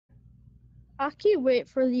I can't wait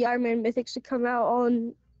for the Iron Man Mythics to come out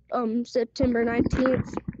on September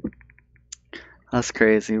 19th. That's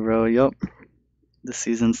crazy, bro. Yup. The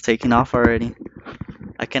season's taking off already.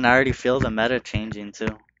 I can already feel the meta changing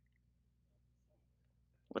too.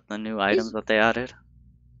 With the new items that they added.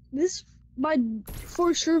 This is my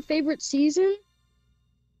for sure favorite season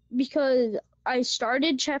because I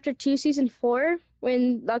started Chapter 2 Season 4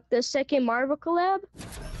 when like the second Marvel collab,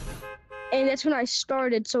 and that's when I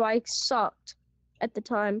started, so I sucked at the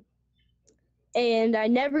time. And I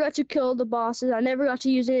never got to kill the bosses. I never got to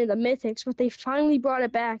use any of the mythics, but they finally brought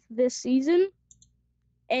it back this season,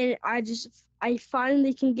 and I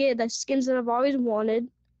finally can get the skins that I've always wanted.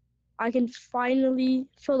 I can finally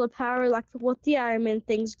feel the power like what the Iron Man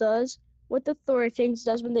things does, what the Thor things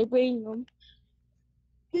does when they bring them.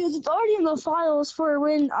 Because it's already in the files for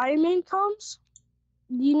when Iron Man comes.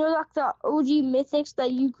 You know, like the OG mythics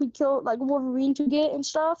that you could kill, like Wolverine to get and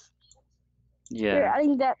stuff? They're Yeah.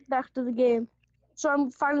 adding that back to the game. So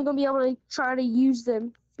I'm finally going to be able to try to use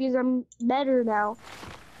them because I'm better now.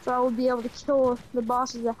 So I will be able to kill the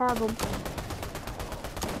bosses that have them.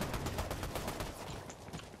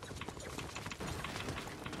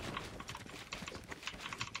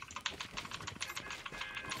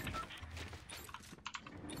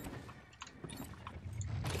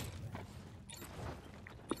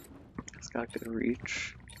 It's got good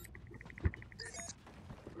reach.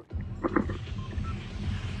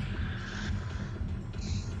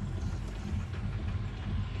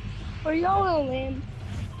 Where y'all want to land?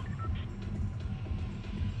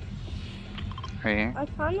 Right here. I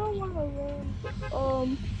kind of want to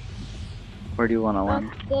land, Where do you want to at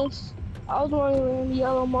land? this. I was wanting to land the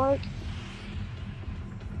yellow mark.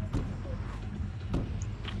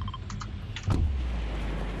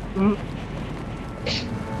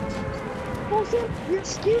 Wilson, you're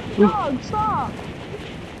stupid dog, stop!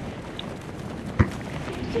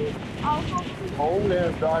 Wilson, I'll go for you. Oh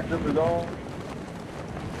man, Dr. Bazal.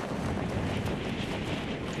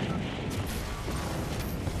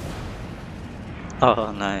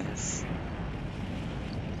 Oh, nice.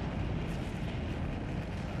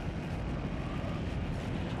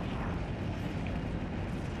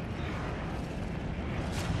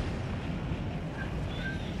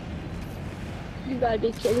 You gotta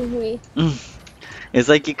be kidding me. It's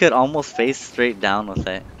like you could almost face straight down with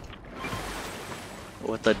it.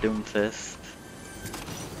 With the Doom Fist.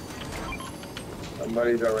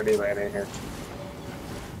 Somebody's already landing here.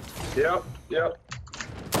 Yep, yep.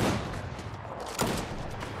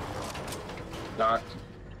 Knocked.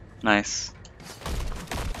 Nice.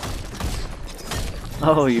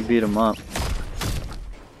 Oh, you beat him up.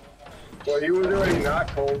 Well, he was already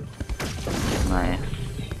knocked home Nice.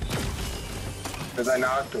 because I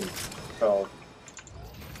knocked him. So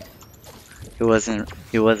He wasn't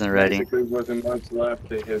ready. basically wasn't much left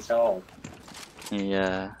to his health.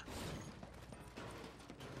 Yeah.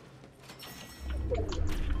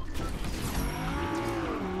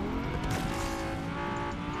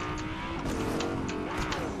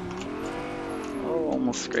 Oh,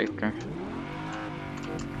 almost scraped her.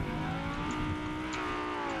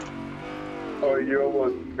 Oh, you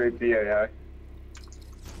almost scraped the AI.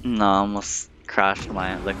 No, I almost crashed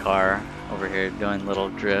the car over here doing little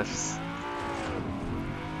drifts.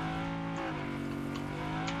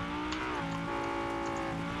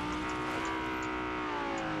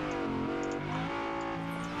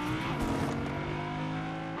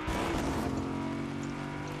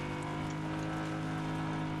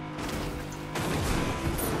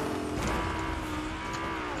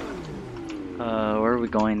 Where are we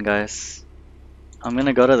going, guys? I'm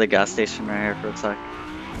gonna go to the gas station right here for a sec.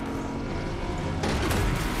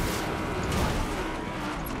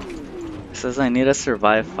 It says I need to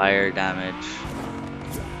survive fire damage.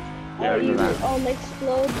 Yeah, You that.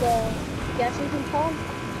 explode the gas station pump,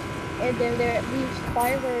 and then there leaves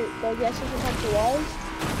fire where the gas station pump was,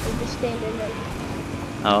 and just stand in there.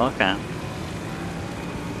 Oh, okay.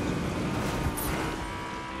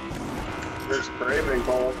 There's Craven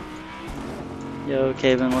called. Yo,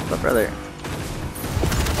 Kevin, what's up, brother?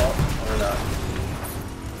 Oh, or not.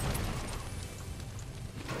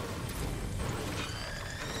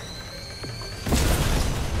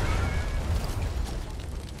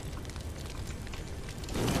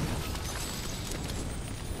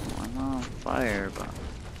 I'm on fire, but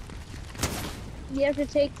You have to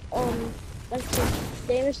take like the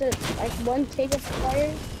damage that like one take of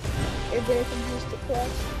fire, and then it can use the clutch.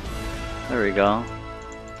 there we go.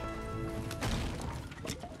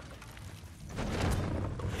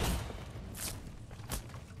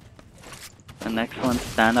 The next one,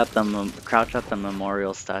 crouch at the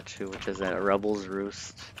memorial statue, which is at Rebel's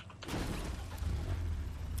Roost.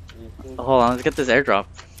 Hold on, let's get this airdrop.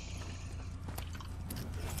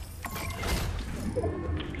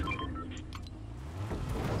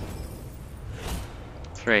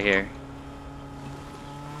 It's right here.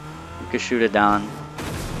 You could shoot it down.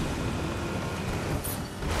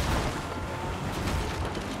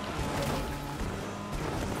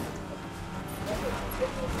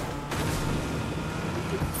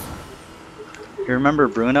 You remember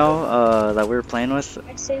Bruno that we were playing with,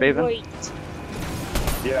 I say Raven? wait.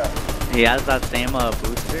 Yeah. He has that same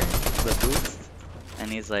booster, the boost,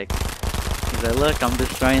 and he's like, look, I'm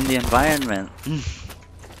destroying the environment.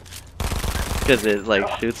 Because it like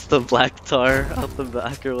shoots the black tar out the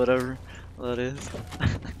back or whatever that is.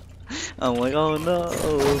 I'm like, oh no.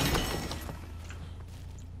 Oh,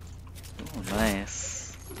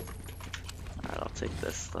 nice. Alright, I'll take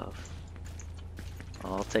this stuff.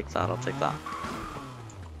 Oh, I'll take that, I'll take that.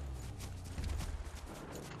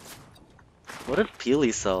 What did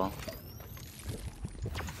Peely sell?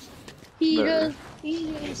 He There.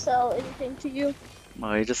 doesn't sell anything to you.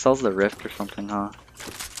 Oh, he just sells the rift or something, huh?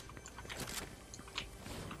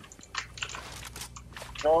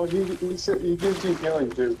 Oh, he gives you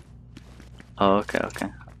healing too. Oh, okay,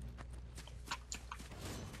 okay.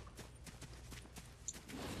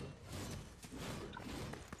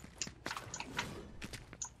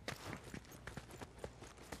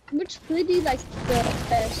 Which play do you like the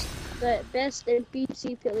best? The best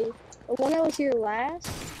NPC play? The one that was here last,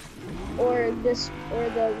 or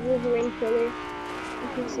the Wolverine play?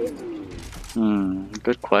 NPC.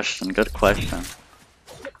 Good question, good question.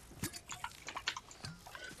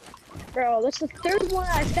 Bro, that's the third one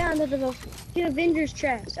I found out of the Avengers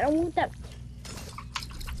chest. I want that.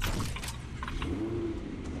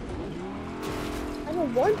 I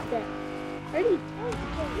don't want that. I already found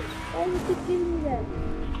that. Why would you give me that?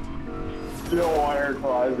 You don't want her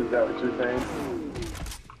claws, is that what you're saying?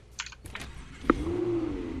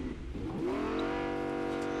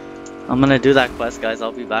 I'm gonna do that quest, guys.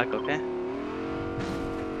 I'll be back, okay?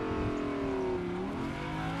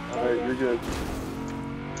 Alright, you're good.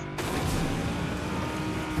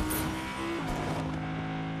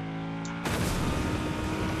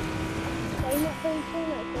 Why are you not playing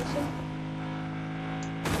Fortnite, person?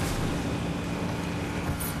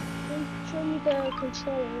 Show me the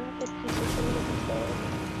controller, not the PC. Show me the controller.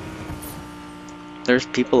 There's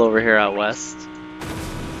people over here out west.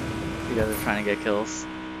 You guys are trying to get kills.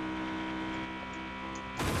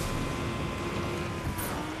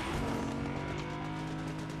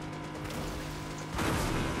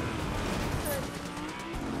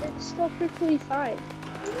 It's still perfectly fine.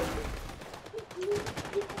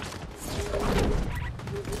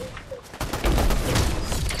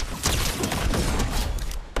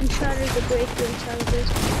 You shattered the breaker inside of this.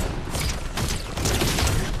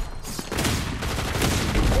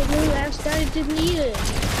 Oh, no, last guy didn't eat it.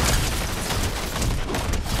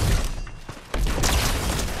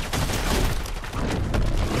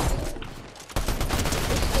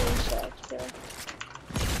 This game sucks, bro.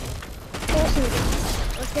 Awesome.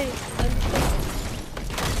 Okay,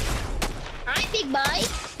 hi, big boy.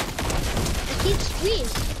 I can't scream.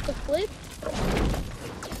 The flip.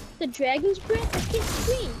 The dragon's breath. I can't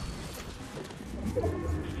scream.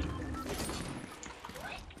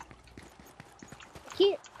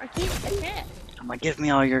 I can't attack. I'm gonna give me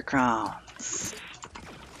all your crowns.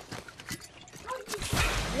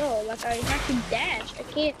 No, like I have to dash. I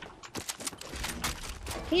can't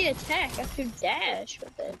attack. I have to dash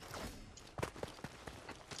with it.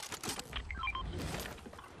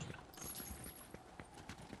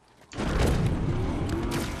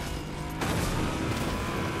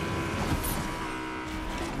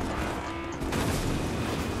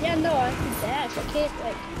 Yeah, no, I have to dash. I can't,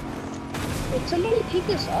 like... If somebody pick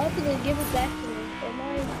this up and then give it back to me, they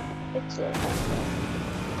might fix it.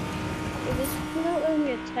 If it's not letting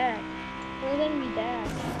me attack, or letting me dash.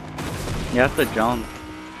 You have to jump.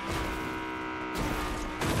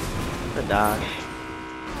 The dash.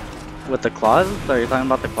 With the claws? Are you talking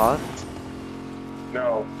about the claws?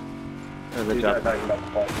 No. Or the He's jump? not talking about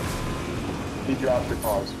the claws. He dropped the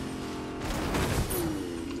claws.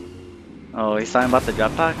 Oh, he's talking about the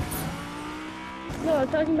jetpack? No, I'm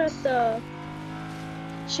talking about the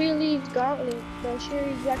Shirley's gauntlet. The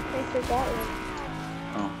Shirley's Black Panther gauntlet.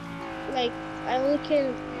 Oh. Like, I only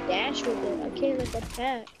can dash with it. I can't, like,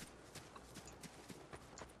 attack.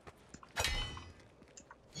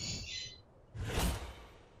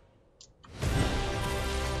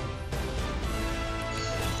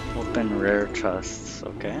 Open rare chests,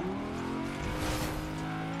 okay.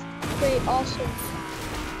 Great, awesome.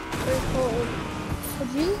 Very cool.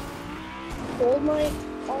 Could you hold my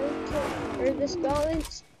arm or this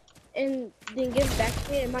gauntlet and then give it back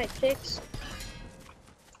to me. It might fix.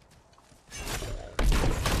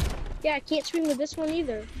 Yeah, I can't swing with this one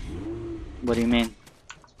either. What do you mean?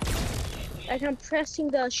 Like I'm pressing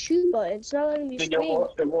the shoot button. It's not letting me It swing.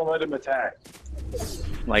 won't let him attack.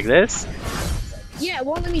 Like this? Yeah, it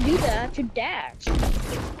won't let me do that. I have to dash.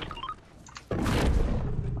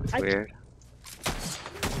 That's weird.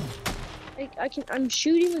 I'm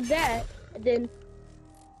shooting with that, and then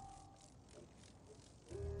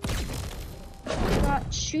I'm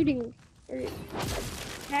not shooting or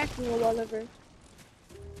attacking or whatever.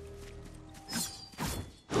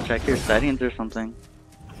 Check your settings or something.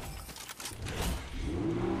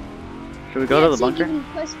 Should we go to the bunker? You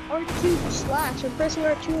can press R2/. I'm pressing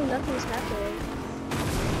R2 and nothing's happening.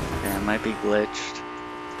 Yeah, it might be glitched.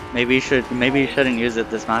 Maybe you shouldn't use it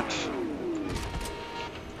this match.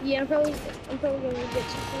 Yeah, I'm probably gonna get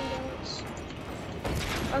something else.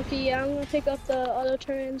 Okay, yeah, I'm gonna pick up the auto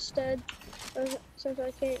turn instead, since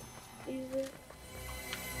I can't use it.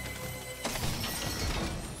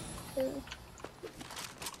 Yeah.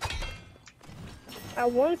 I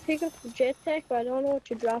want to pick up the jetpack, but I don't know what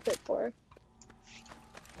to drop it for.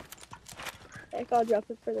 Heck, I'll drop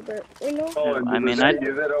it for the burp. You know? Oh, I mean,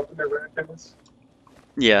 you that open the randoms?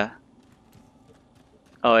 Yeah.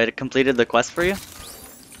 Oh, it completed the quest for you?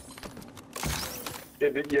 Yeah,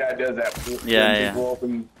 it does that. Yeah.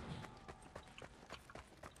 Open.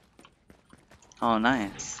 Oh,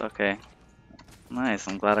 nice. Okay. Nice.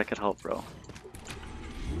 I'm glad I could help, bro.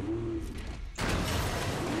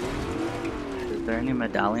 Is there any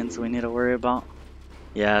medallions we need to worry about?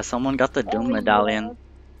 Yeah, someone got the Doom medallion.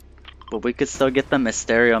 But we could still get the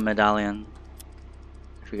Mysterio medallion.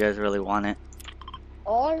 If you guys really want it.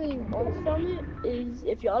 All I really want from it is,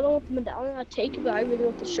 if y'all don't want the medallion, I'll take it, but I really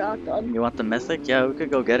want the shotgun. You want the mythic? Yeah, we could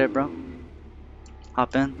go get it, bro.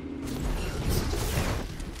 Hop in.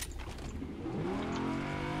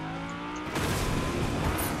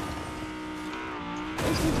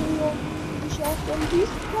 He's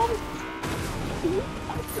probably,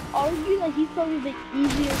 I could argue that he's probably the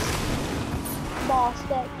easiest boss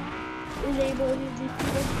that is able to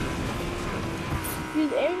defeat.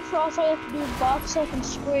 Because in Frost, all I have to do is box up and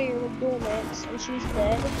spray her with dual mix, and she's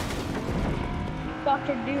dead.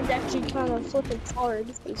 Dr. Doom's actually kind of flipping hard.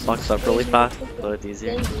 Box up really fast, so it's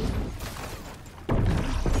easier.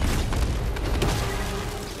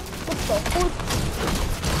 What the fuck?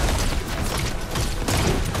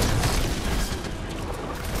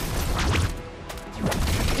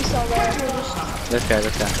 He's all there. This guy.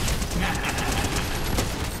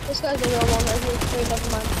 This guy's a real one right here. Wait, never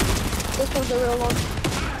mind. This one's a real one.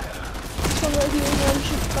 This one right here is one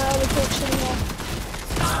shoot my other pick shooting off.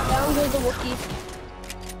 Down goes the Wookiee.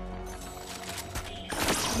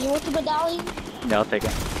 Do you want the medallion? Yeah, I'll take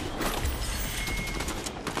it.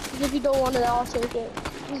 If you don't want it, I'll take it.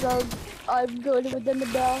 Because I'm good with the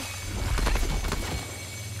medallion.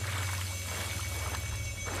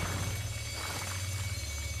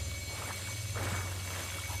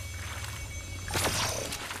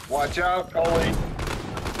 Watch out, Coley.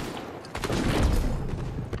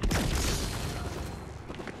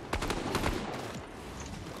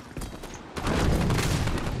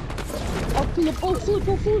 Oh, flip.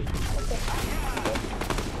 Okay.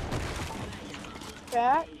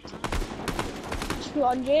 That.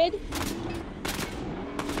 200.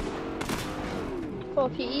 4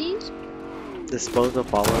 PEs. Dispose of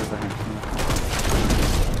followers.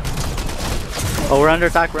 Oh, we're under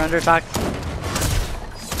attack.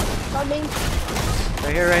 Coming.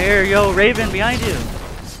 Right here. Yo, Raven, behind you.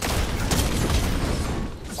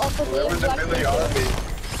 Off of the Whoever's in the army.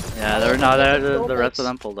 Yeah, they're not there. The rest of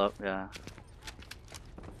them pulled up. Yeah.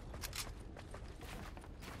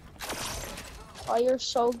 Oh, you're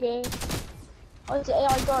so gay. Oh, it's an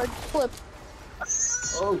AI guard. Flip.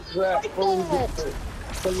 Oh crap.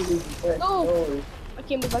 No! I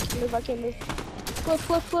can't move.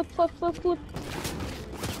 Flip.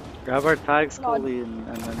 Grab our tags, No. Coley, and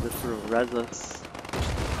then just res us.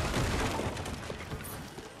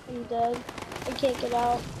 I'm dead. I can't get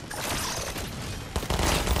out.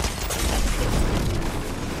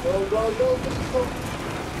 Go.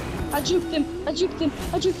 I juked him.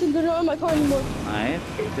 They're not in my car anymore. Nice.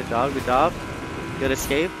 Good job. Good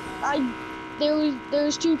escape. There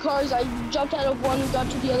was 2 cars. I jumped out of one and got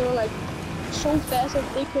to the other one like so fast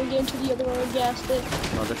that they couldn't get into the other one and gassed it.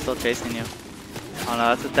 Oh, they're still chasing you. Oh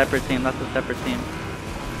no, that's a separate team. I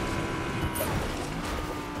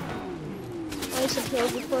used to play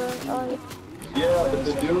before. Yeah, but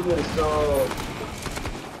the dude is so.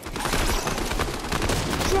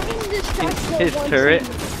 Trying to distract His the one turret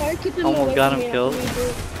team. Try to keep him almost away got from him me killed. after we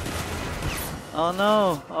do. Oh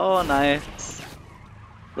no! Oh nice.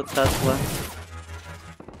 The Tesla.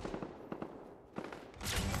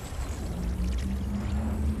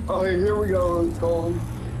 Oh, here we go, Colin.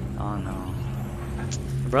 Oh no.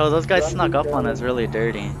 Bro, those guys snuck up on us really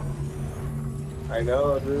dirty. I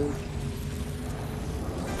know, dude.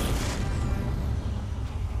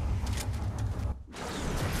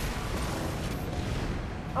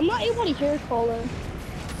 I'm not able to hear Colin.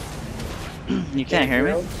 You can't hear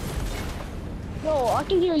me? No, I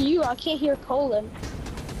can hear you. I can't hear Colin.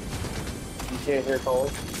 You can't hear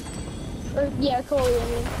Colin? Or yeah, Colin. I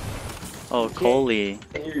mean. Oh, Coley.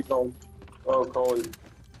 I can hear you, Colin. Oh, Colin.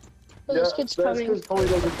 So this kid's that's coming. because Colin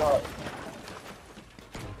doesn't talk.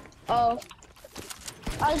 Oh.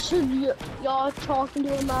 I should y'all talking to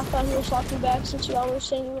him after he was talking back since y'all were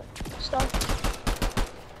saying stuff.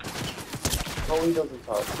 Colin doesn't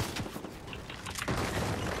talk.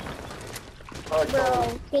 Alright, Colin.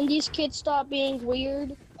 Bro, can these kids stop being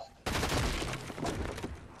weird?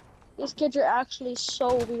 These kids are actually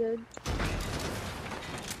so weird.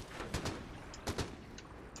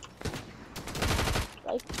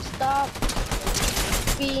 Like, stop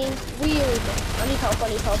being weird. I need help, I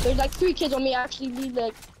need help. There's like 3 kids on me. I actually need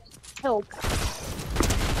like help.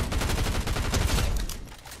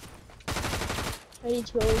 I need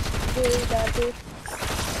to go really badly.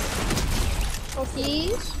 Oh,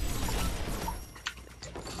 please.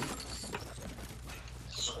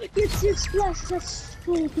 It's your splash, that's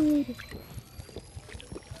so good.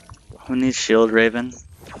 Who needs shield, Raven?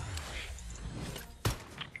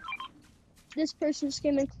 This person's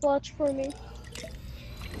came in clutch for me.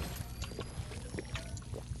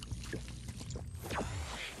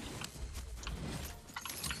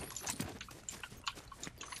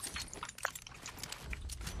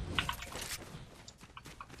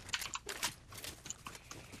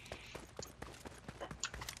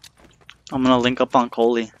 I'm gonna link up on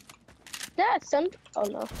Coley. That's some. Oh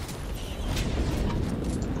no.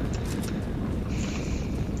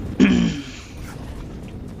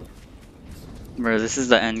 Bro, this is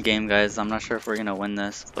the end game, guys. I'm not sure if we're gonna win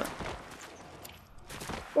this, but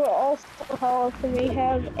We're all full health and we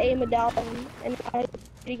have a medallion and I have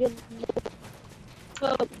pretty good.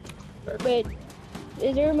 Wait,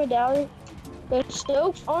 is there a medallion? The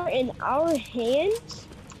Stokes are in our hands?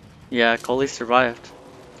 yeah, Coley survived.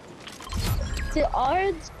 The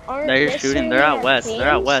odds aren't They're shooting. They're necessarily out west. in our They're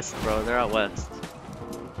out hands. west, bro. They're out west.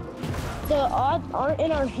 The odds aren't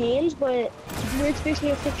in our hands, but we're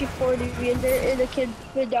facing a 50-40 and there is a kid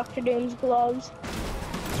with Dr. Doom's gloves.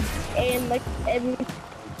 And like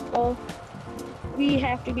we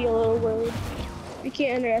have to be a little worried. We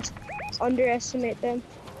can't underestimate them.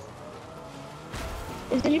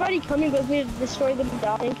 Is anybody coming with me to destroy the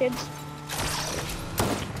medallion, kids?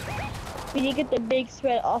 We need to get the big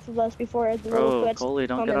threat off of us before the little Bro, threats Coley,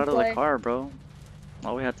 don't come get and out of play. the car, bro.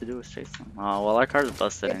 All we have to do is chase them. Oh, well, our car's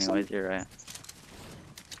busted Get some- anyways. You're right.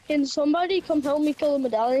 Can somebody come help me kill the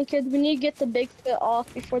medallion, kids? We need to get the big threat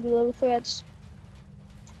off before the little threats.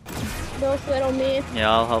 No threat on me.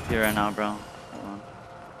 Yeah, I'll help you right now, bro. Hold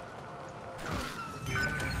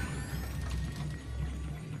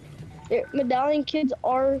on. Medallion kids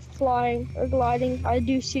are flying or gliding. I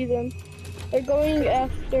do see them. They're going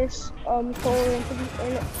after Cole.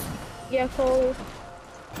 Yeah, Cole.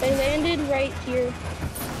 They landed right here.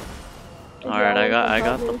 All right, I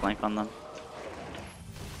got the flank on them.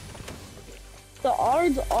 The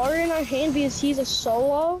odds are in our hand because he's a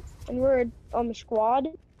solo and we're a squad.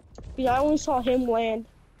 Because I only saw him land.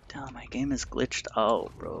 Damn, my game is glitched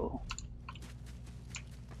out, bro.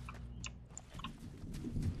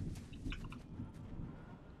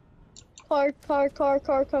 Car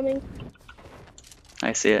coming.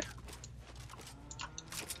 I see it.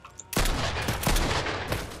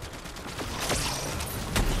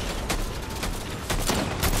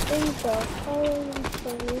 Things are falling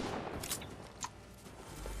sorry.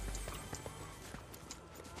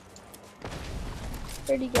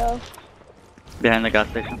 Where'd he go? Behind the gas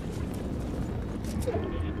station.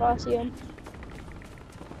 Oh, I see him.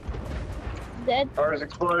 Dead. Cars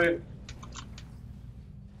exploded.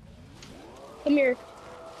 Come here.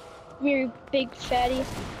 Come here, you big fatty.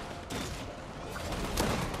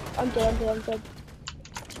 I'm dead.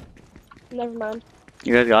 Never mind.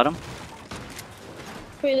 You guys got him?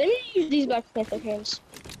 Wait, let me use these Black Panther hands.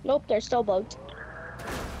 Nope, they're still bugged.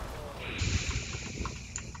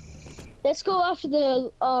 Let's go after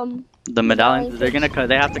the medallions. They're gonna.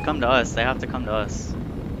 They have to come to us. They have to come to us.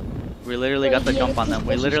 We literally got the jump on them.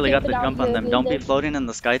 We literally got the jump on them. Don't be floating in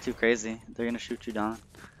the sky too crazy. They're gonna shoot you down.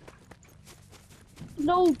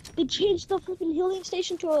 No, they changed the freaking healing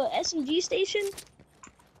station to a SMG station.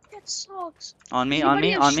 That's sucks. On me, Does on anybody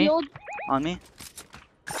me, have on me, shield? on me.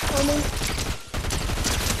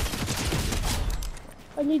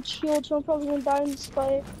 I need shield, so I'm probably gonna die in this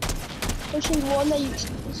fight. Pushing one that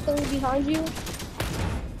is coming behind you.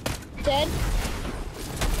 Dead.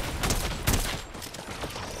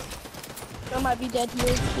 I might be dead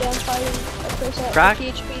here. Yeah, I'm fighting. I place at Crack.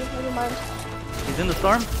 50 HP. Never mind. He's in the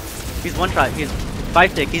storm. He's one shot. He's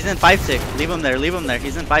 5 tick. He's in 5 tick. Leave him there. Leave him there.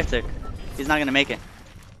 He's in 5 tick. He's not gonna make it.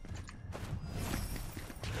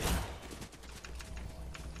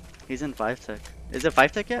 He's in 5 tick. Is it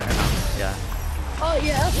 5 tick yet or no? Yeah. Oh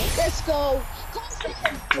yeah, let's go.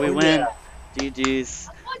 We win. GG's.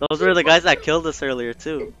 Those were the guys that killed us earlier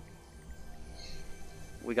too.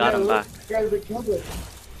 We got them back. Guys that killed it.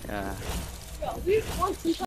 Yeah. We won.